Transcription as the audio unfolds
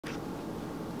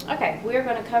Okay, we're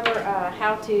going to cover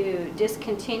how to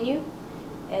discontinue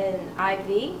an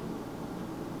IV.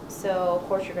 So, of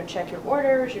course, you're going to check your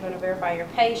orders, you're going to verify your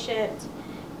patient,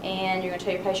 and you're going to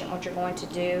tell your patient what you're going to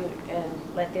do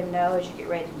and let them know as you get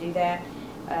ready to do that.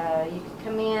 You can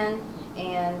come in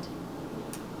and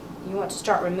you want to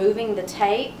start removing the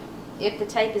tape. If the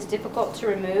tape is difficult to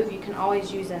remove, you can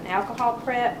always use an alcohol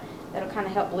prep. That'll kind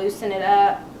of help loosen it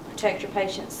up, protect your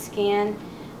patient's skin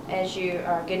as you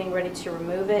are getting ready to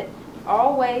remove it.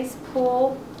 Always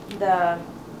pull the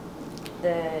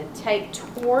tape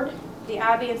toward the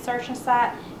IV insertion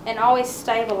site, and always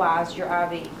stabilize your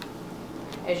IV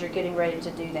as you're getting ready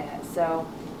to do that. So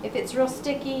if it's real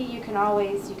sticky, you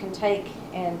can take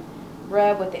and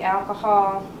rub with the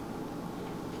alcohol,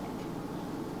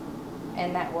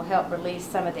 and that will help release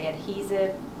some of the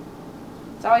adhesive.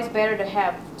 It's always better to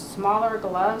have smaller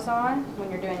gloves on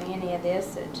when you're doing any of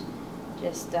this. It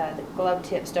just the glove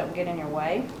tips don't get in your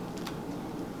way.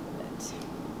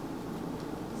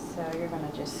 So you're going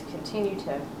to just continue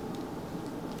to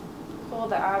pull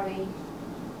the IV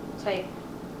tape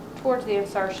towards the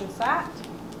insertion site.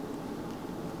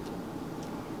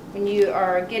 When you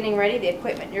are getting ready, the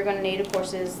equipment you're going to need, of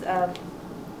course, is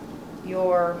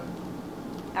your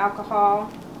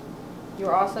alcohol.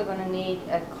 You're also going to need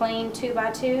a clean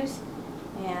 2x2s,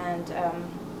 and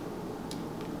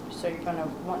so you're going to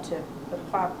want to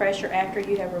apply pressure after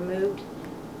you have removed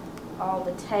all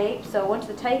the tape. So once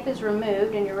the tape is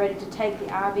removed and you're ready to take the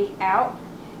IV out,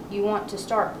 you want to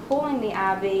start pulling the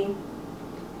IV,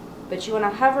 but you want to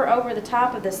hover over the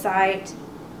top of the site.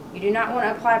 You do not want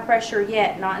to apply pressure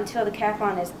yet, not until the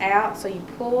Cath-Lon is out. So you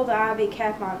pull the IV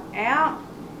Cath-Lon out,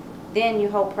 then you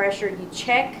hold pressure. You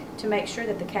check to make sure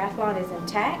that the Cath-Lon is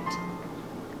intact.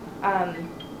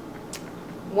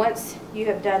 Once you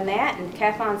have done that and the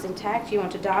Cath-Lon is intact, you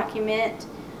want to document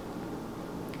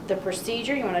the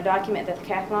procedure. You want to document that the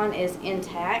Cath-Lon is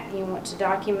intact. You want to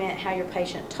document how your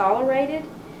patient tolerated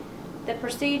the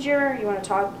procedure. You want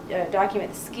to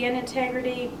document the skin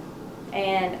integrity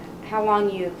and how long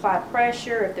you applied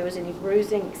pressure, if there was any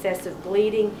bruising, excessive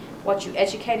bleeding, what you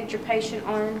educated your patient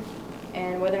on,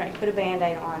 and whether or not you put a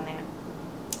Band-Aid on that.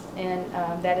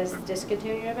 And that is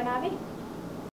discontinuing of an IV.